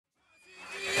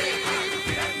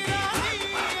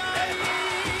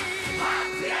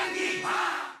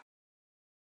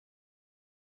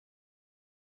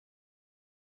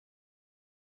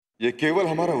ये केवल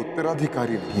हमारा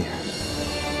उत्तराधिकारी नहीं है,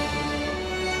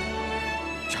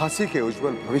 झांसी के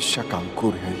उज्जवल भविष्य का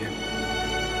अंकुर है ये।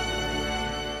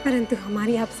 परंतु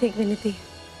हमारी आपसे एक विनती है।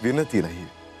 विनती नहीं,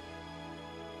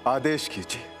 आदेश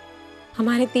कीजिए।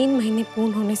 हमारे 3 महीने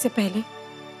पूर्ण होने से पहले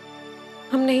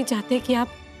हम नहीं चाहते कि आप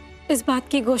इस बात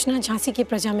की घोषणा झांसी की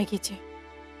प्रजा में कीजिए।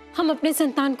 हम अपने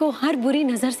संतान को हर बुरी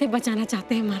नजर से बचाना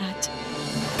चाहते हैं महाराज।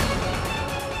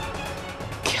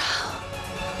 क्या?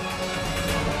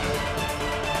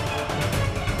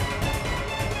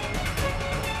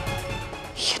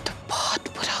 ये तो बहुत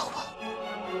बुरा हुआ।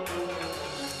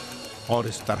 और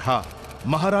इस तरह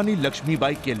महारानी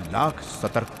लक्ष्मीबाई के लाख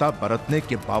सतर्कता बरतने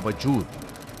के बावजूद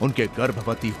उनके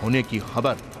गर्भवती होने की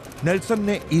खबर नेल्सन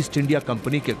ने ईस्ट इंडिया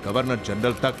कंपनी के गवर्नर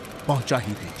जनरल तक पहुंचा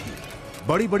ही दी थी।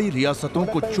 बड़ी बड़ी रियासतों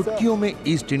को चुटकियों में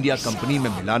ईस्ट इंडिया कंपनी में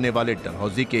मिलाने वाले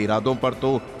डलहौजी के इरादों पर तो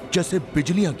जैसे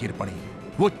बिजलियां गिर पड़ी।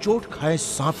 वो चोट खाए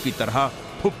सांप की तरह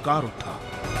फुफकार उठा।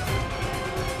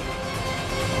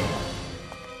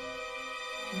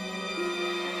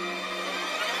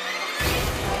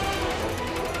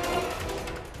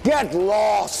 Get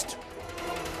lost!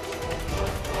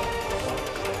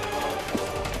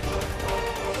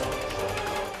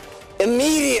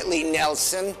 Immediately,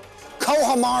 Nelson. को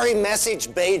हमारी मैसेज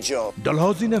भेजो।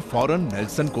 डलहौजी ने फौरन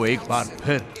नेल्सन को एक बार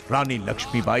फिर रानी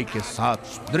लक्ष्मीबाई के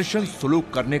साथ दृश्य सुलूक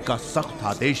करने का सख्त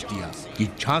आदेश दिया कि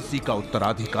झांसी का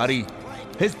उत्तराधिकारी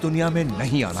इस दुनिया में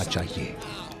नहीं आना चाहिए।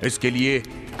 इसके लिए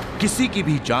किसी की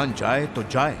भी जान जाए तो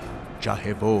जाए,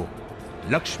 चाहे वो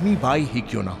लक्ष्मीबाई ही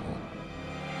क्यों ना हो।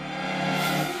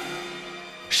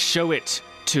 Show it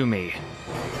to me.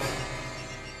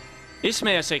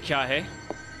 इसमें ऐसे क्या है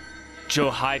जो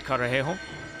हाइड कर रहे हो?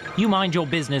 You mind your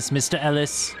business, Mr.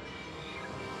 Ellis.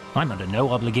 I'm under no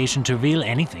obligation to reveal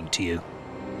anything to you.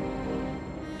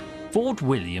 Fort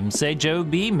William से जो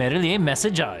भी मेरे लिए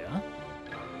मैसेज आया,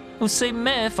 उससे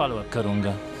मैं फॉलो अप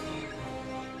करूंगा।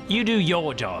 You do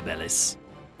your job, Ellis.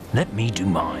 Let me do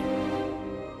mine.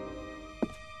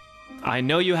 I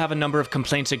know you have a number of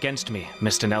complaints against me,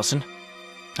 Mr. Nelson.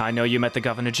 I know you met the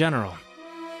Governor General.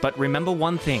 But remember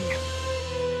one thing.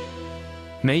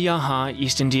 मैं यहाँ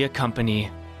east India company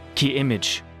की image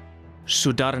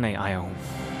सुधारने आया हूँ।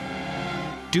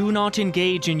 Do not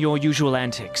engage in your usual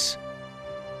antics.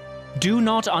 Do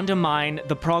not undermine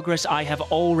the progress I have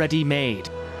already made.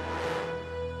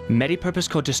 मेरी purpose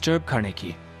को disturb करने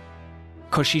की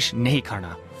कोशिश नहीं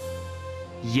करना।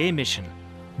 ये मिशन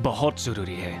बहुत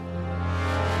जरूरी है।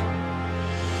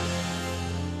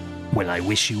 Well, I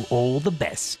wish you all the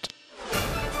best.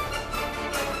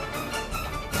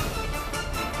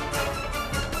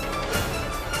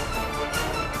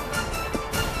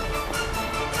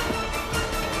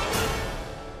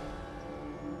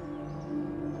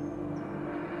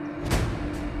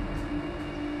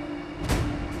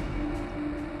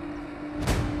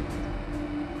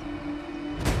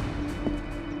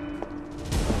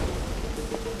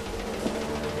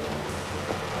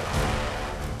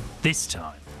 This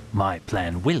time, my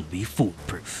plan will be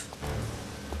foolproof.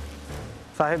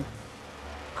 साहब,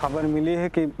 खबर मिली है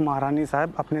कि महारानी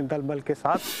साहब अपने दल बल के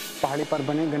साथ पहाड़ी पर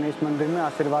बने गणेश मंदिर में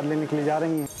आशीर्वाद लेने के लिए जा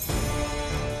रही हैं।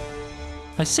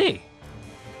 I see.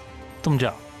 तुम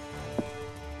जाओ।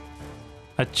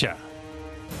 अच्छा,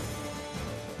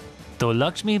 तो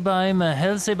लक्ष्मीबाई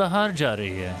महल से बाहर जा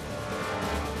रही है।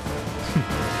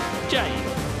 जाइए।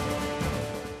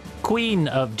 क्वीन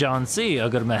ऑफ झांसी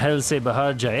अगर महल से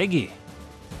बाहर जाएगी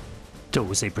तो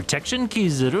उसे प्रोटेक्शन की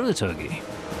जरूरत होगी,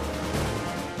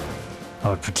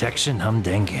 और प्रोटेक्शन हम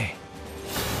देंगे।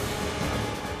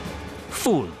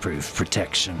 फूल प्रूफ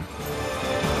प्रोटेक्शन।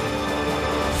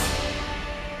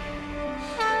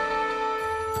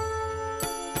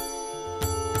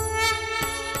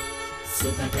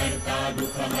 सुखकर्ता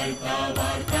दुःखहर्ता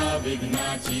वार्ता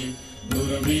विघ्नाची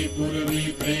दुर्वी पूर्वी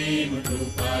प्रेम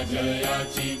कृपा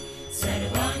जयाची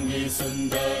सर्वांगी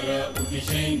सुंदर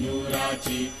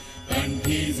उटिशेंदुराची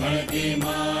कंठी झळके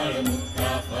माळ मुक्ता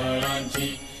फळांची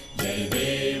जय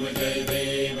देव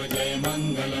जय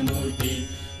मंगल मूर्ती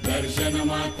दर्शन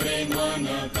मात्रे मन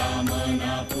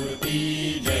कामना पूर्ती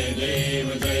जय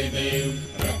देव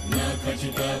रत्न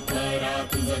खचित परा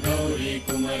तुझ गौरी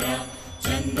कुमरा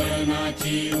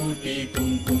चंदनाची उटी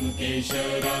कुंकुम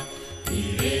केशरा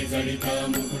हिरे जडित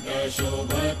मुकुट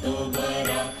शोभतो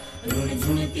बरा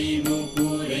ऋणझुणती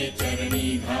मुकुरे चरणी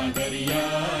घागरिया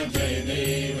जय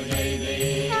देव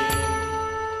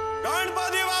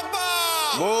गणपती बाप्पा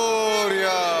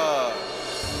मोरया।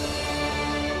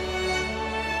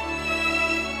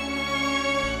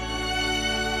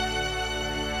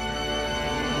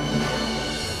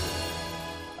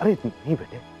 अरे नहीं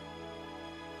बेटे,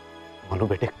 मानो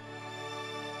बेटे,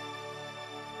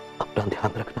 अपना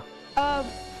ध्यान रखना।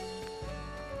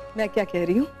 मैं क्या कह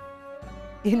रही हूँ,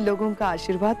 इन लोगों का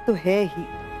आशीर्वाद तो है ही।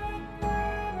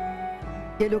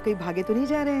 ये लोग कहीं भागे तो नहीं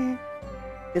जा रहे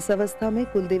हैं। इस अवस्था में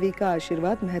कुलदेवी का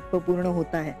आशीर्वाद महत्वपूर्ण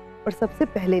होता है और सबसे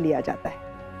पहले लिया जाता है।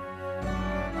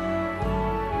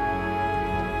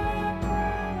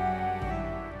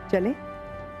 चले?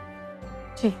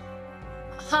 जी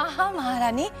हाँ हाँ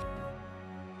महारानी,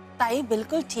 ताई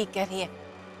बिल्कुल ठीक कह रही है,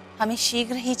 हमें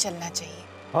शीघ्र ही चलना चाहिए।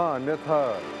 हाँ, अन्यथा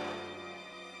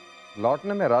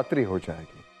लौटने में रात्रि हो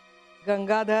जाएगी।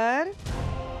 गंगाधर,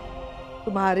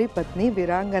 तुम्हारी पत्नी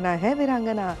वीरांगना है,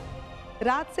 वीरांगना।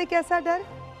 रात से कैसा डर?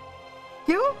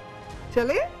 क्यों?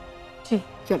 चले? जी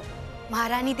चलो।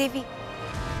 महारानी देवी,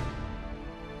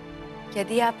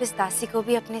 यदि आप इस दासी को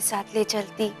भी अपने साथ ले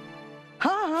चलती।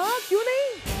 हाँ हाँ, क्यों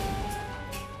नहीं।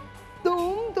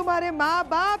 तुम्हारे माँ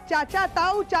बाप, चाचा,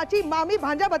 ताऊ, चाची, मामी,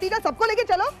 भांजा, भतीजा सबको लेके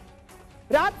चलो।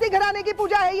 रात से घराने की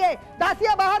पूजा है ये,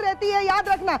 दासियां बाहर रहती है, याद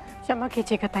रखना। क्षमा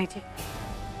कीजिएगा ताई जी,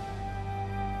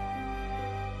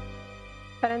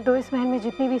 परंतु इस महल में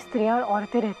जितनी भी स्त्रियां और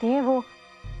औरतें रहती हैं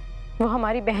वो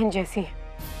हमारी बहन जैसी है।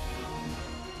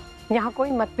 यहाँ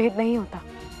कोई मतभेद नहीं होता।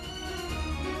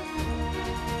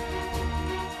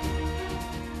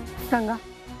 गंगा,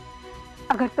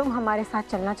 अगर तुम हमारे साथ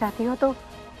चलना चाहती हो तो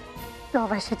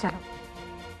अवश्य चलो।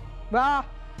 वाह,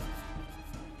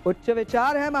 उच्च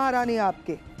विचार है महारानी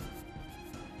आपके।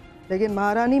 लेकिन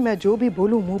महारानी, मैं जो भी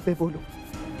बोलूं मुंह पे बोलूं।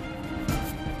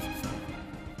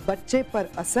 बच्चे पर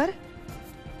असर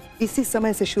इसी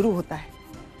समय से शुरू होता है,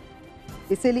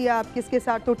 इसीलिए आप किसके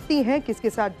साथ उठती हैं, किसके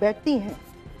साथ बैठती हैं,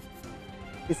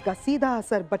 इसका सीधा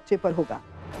असर बच्चे पर होगा।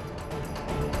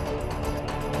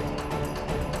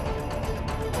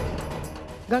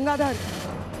 गंगाधर,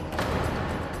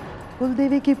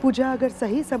 कुलदेवी की पूजा अगर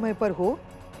सही समय पर हो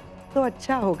तो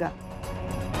अच्छा होगा।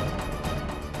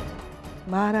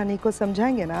 महारानी को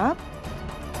समझाएंगे ना आप?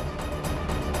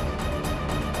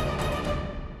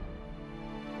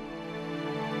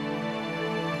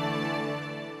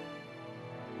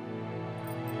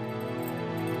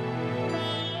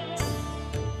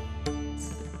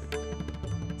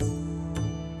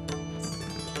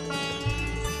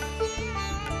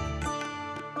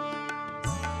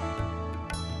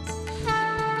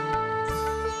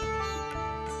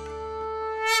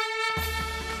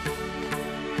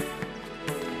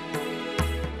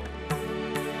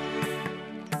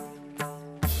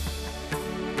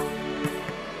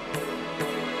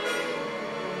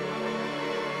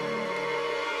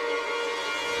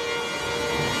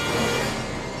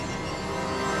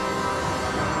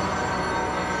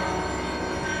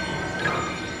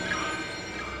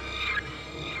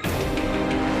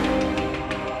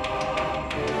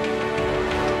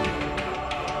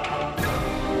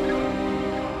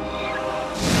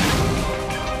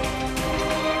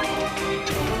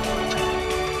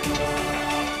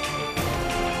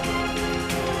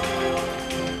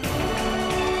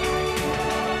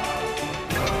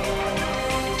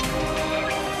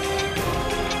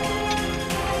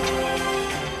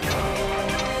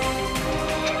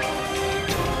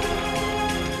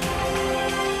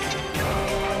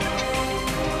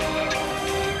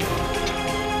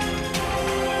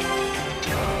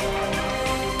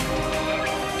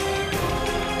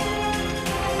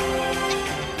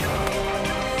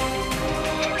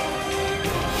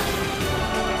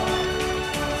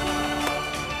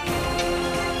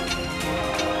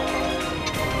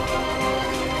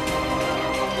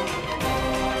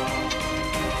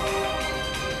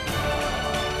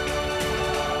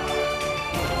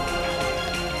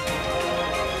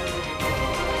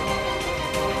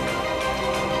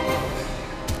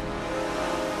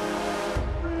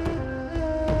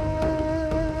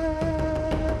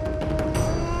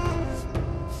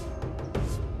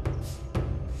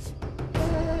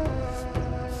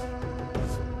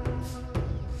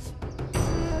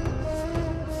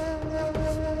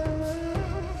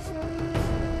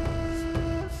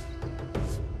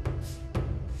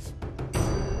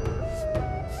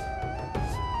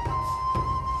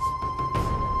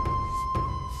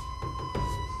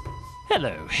 हेलो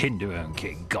हिंदुओं के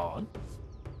गॉड,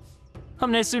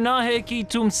 हमने सुना है कि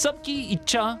तुम सबकी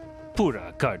इच्छा पूरा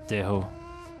करते हो।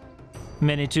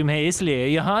 मैंने तुम्हें इसलिए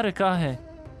यहाँ रखा है,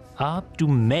 आप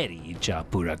तुम मेरी इच्छा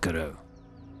पूरा करो।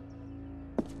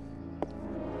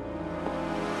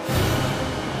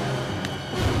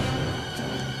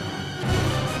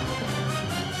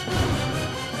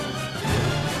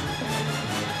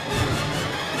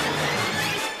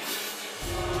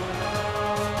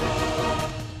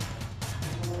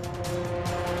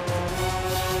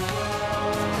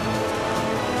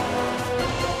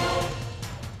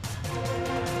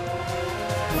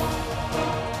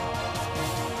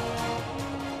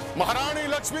 महारानी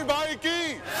लक्ष्मीबाई की,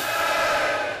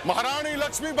 महारानी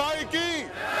लक्ष्मीबाई की,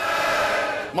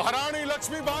 महारानी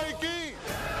लक्ष्मीबाई की।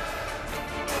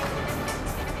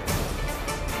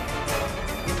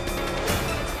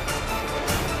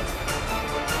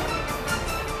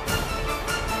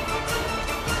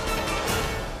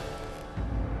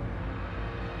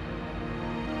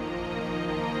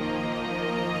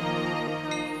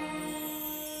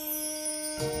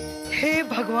 हे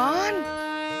भगवान,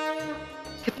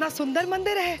 कितना सुंदर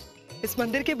मंदिर है। इस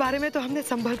मंदिर के बारे में तो हमने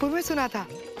संबलपुर में सुना था।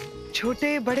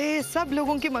 छोटे बड़े सब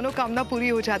लोगों की मनोकामना पूरी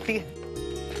हो जाती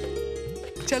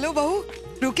है। चलो बहू,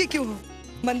 रुकी क्यों हो,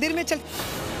 मंदिर में चल।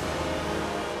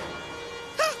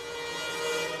 हाँ।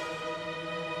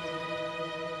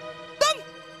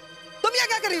 तुम यहाँ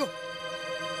क्या कर रही हो?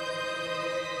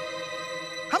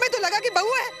 हमें तो लगा कि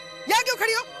बहू है, यहाँ क्यों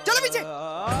खड़ी हो? चलो पीछे।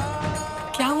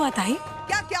 क्या हुआ ताई?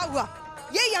 क्या हुआ?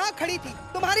 ये यहाँ खड़ी थी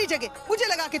तुम्हारी जगह, मुझे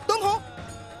लगा कि तुम हो।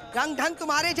 रंग ढंग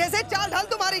तुम्हारे जैसे, चाल ढाल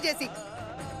तुम्हारी जैसी।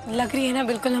 लग रही है ना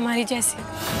बिल्कुल हमारी जैसी।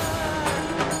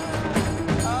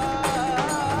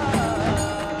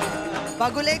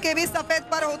 बगुले के भी सफेद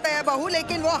पर होते हैं बहू,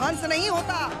 लेकिन वो हंस नहीं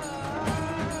होता।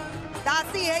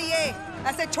 दासी है ये,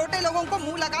 ऐसे छोटे लोगों को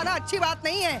मुंह लगाना अच्छी बात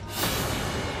नहीं है।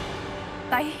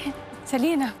 ताई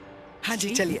चलिए ना। हाँ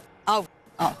जी चलिए, आओ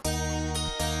आओ।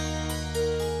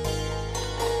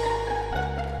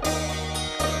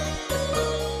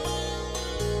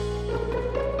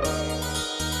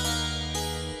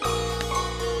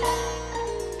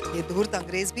 ये धूर्त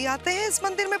अंग्रेज भी आते हैं इस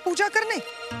मंदिर में पूजा करने?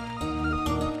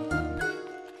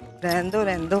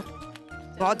 रहने दो,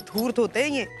 बहुत धूर्त होते हैं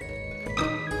ये।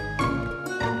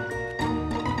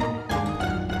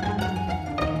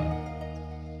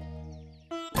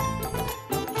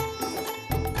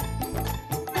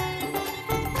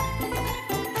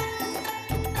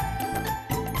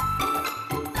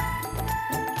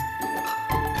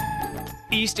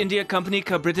 ईस्ट इंडिया कंपनी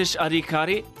का ब्रिटिश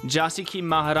अधिकारी झांसी की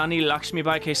महारानी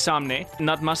लक्ष्मीबाई के सामने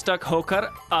नतमस्तक होकर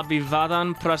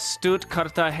अभिवादन प्रस्तुत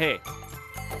करता है।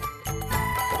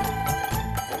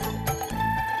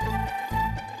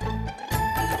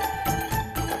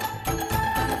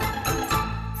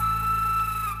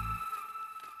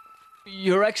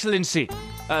 योर एक्सलेंसी,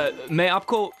 मैं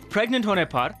आपको प्रेग्नेंट होने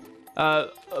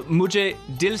पर मुझे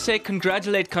दिल से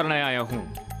कंग्रेचुलेट करने आया हूँ।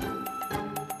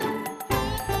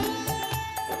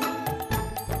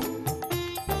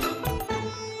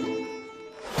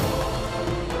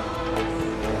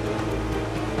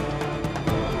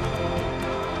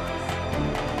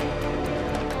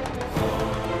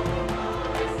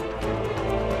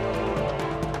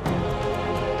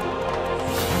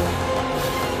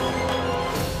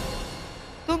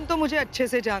 मुझे अच्छे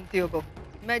से जानती हो बहू,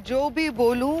 मैं जो भी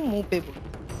बोलूं मुंह पे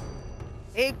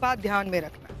बोलूं। एक बात ध्यान में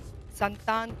रखना,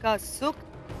 संतान का सुख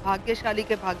भाग्यशाली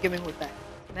के भाग्य में होता है।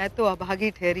 मैं तो अभागी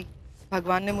ठहरी,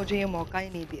 भगवान ने मुझे ये मौका ही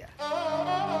नहीं दिया।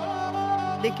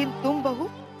 लेकिन तुम बहू,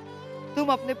 तुम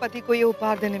अपने पति को ये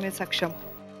उपहार देने में सक्षम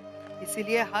हो,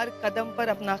 इसीलिए हर कदम पर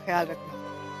अपना ख्याल रखना।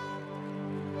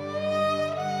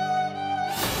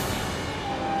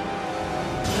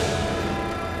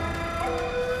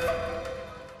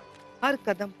 हर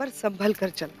कदम पर संभल कर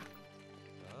चलना।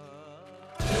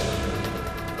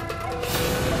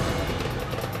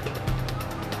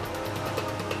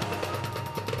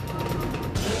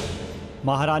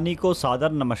 महारानी को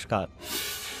सादर नमस्कार।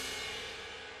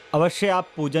 अवश्य आप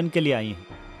पूजन के लिए आई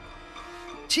हैं।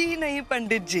 जी नहीं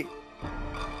पंडित जी,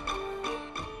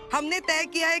 हमने तय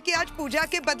किया है कि आज पूजा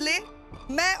के बदले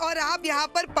मैं और आप यहाँ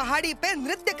पर पहाड़ी पे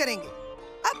नृत्य करेंगे।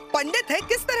 आप पंडित हैं,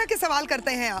 किस तरह के सवाल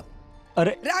करते हैं आप?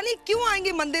 अरे रानी क्यों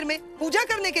आएंगी मंदिर में? पूजा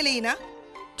करने के लिए ही ना।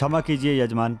 क्षमा कीजिए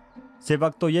यजमान,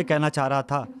 सेवक तो ये कहना चाह रहा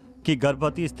था कि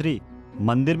गर्भवती स्त्री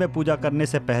मंदिर में पूजा करने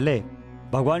से पहले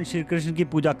भगवान श्री कृष्ण की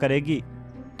पूजा करेगी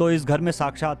तो इस घर में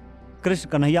साक्षात कृष्ण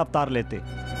कन्हैया अवतार लेते।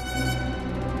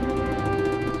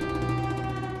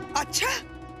 अच्छा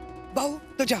बहू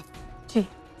तो जाओ जी।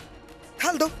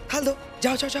 खाल दो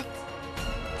जाओ जाओ जाओ।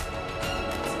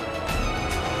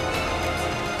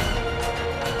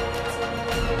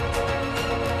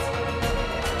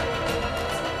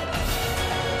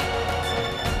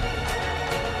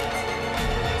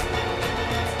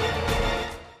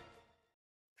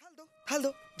 खाल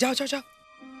दो जाओ जाओ जाओ।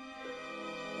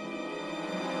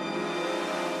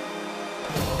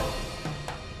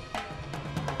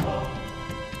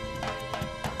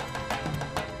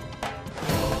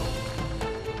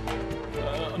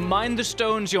 Mind the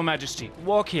stones, Your Majesty.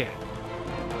 Walk here.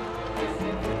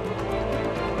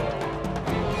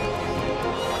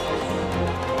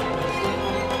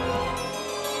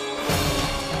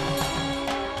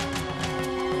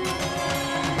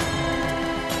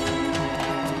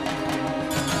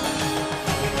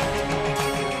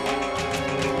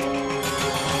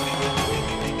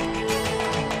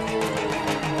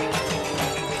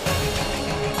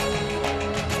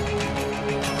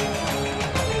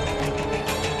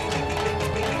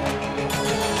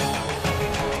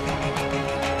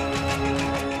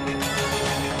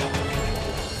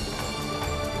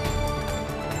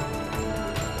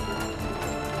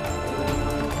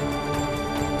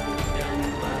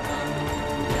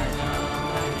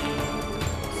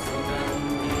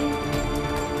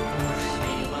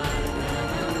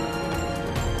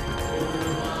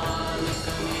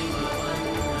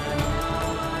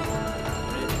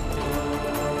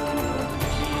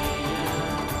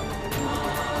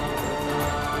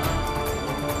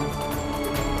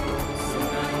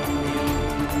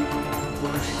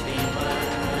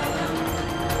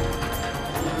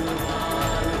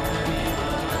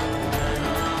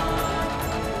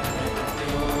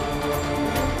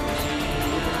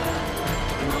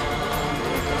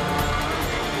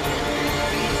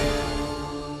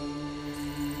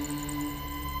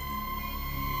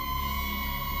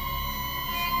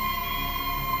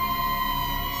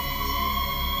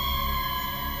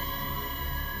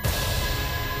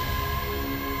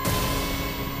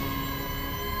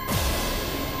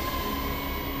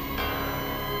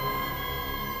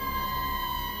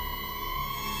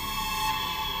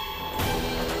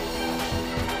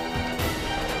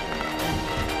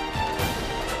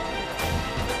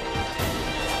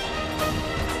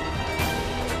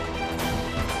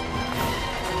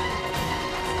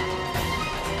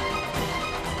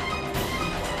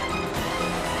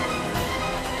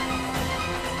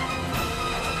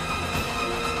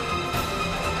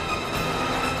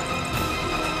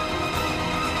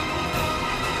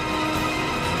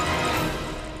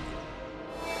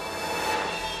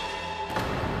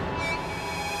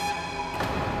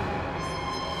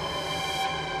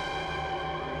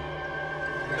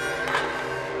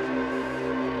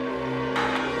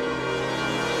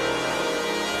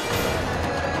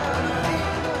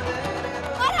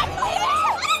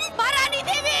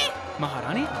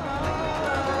 महारानी?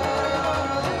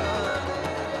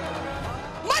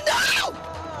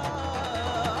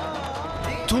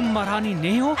 तुम महारानी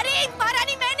नहीं हो? अरे